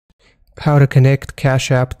how to connect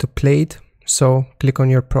Cash App to Plaid. So click on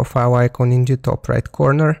your profile icon in the top right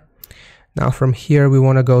corner. Now from here we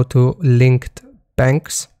want to go to linked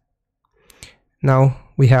banks. Now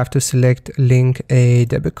we have to select link a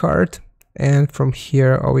debit card, and from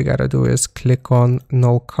here all we gotta do is click on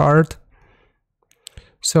no card.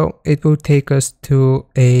 So it will take us to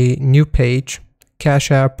a new page.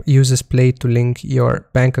 Cash App uses Plaid to link your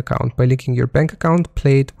bank account. By linking your bank account,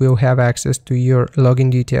 Plaid will have access to your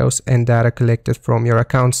login details and data collected from your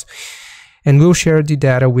accounts, and we'll share the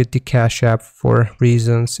data with the Cash App for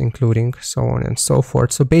reasons including so on and so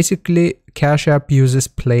forth. So basically Cash App uses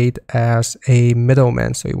Plaid as a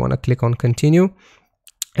middleman. So you want to click on continue,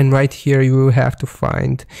 and right here you will have to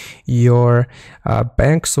find your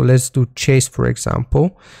bank. So let's do Chase, for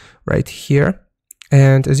example, right here.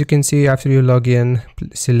 And as you can see, after you log in,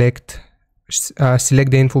 select the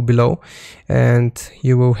info below, and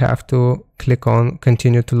you will have to click on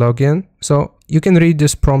continue to log in. So you can read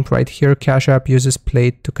this prompt right here. Cash App uses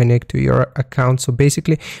Plaid to connect to your account. So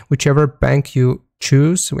basically, whichever bank you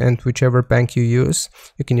choose and whichever bank you use,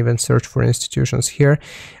 you can even search for institutions here,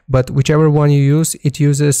 but whichever one you use, it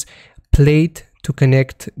uses Plaid to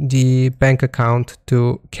connect the bank account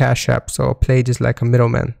to Cash App. So Plaid is like a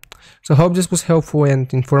middleman. So I hope this was helpful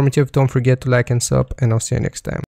and informative. Don't forget to like and sub, and I'll see you next time.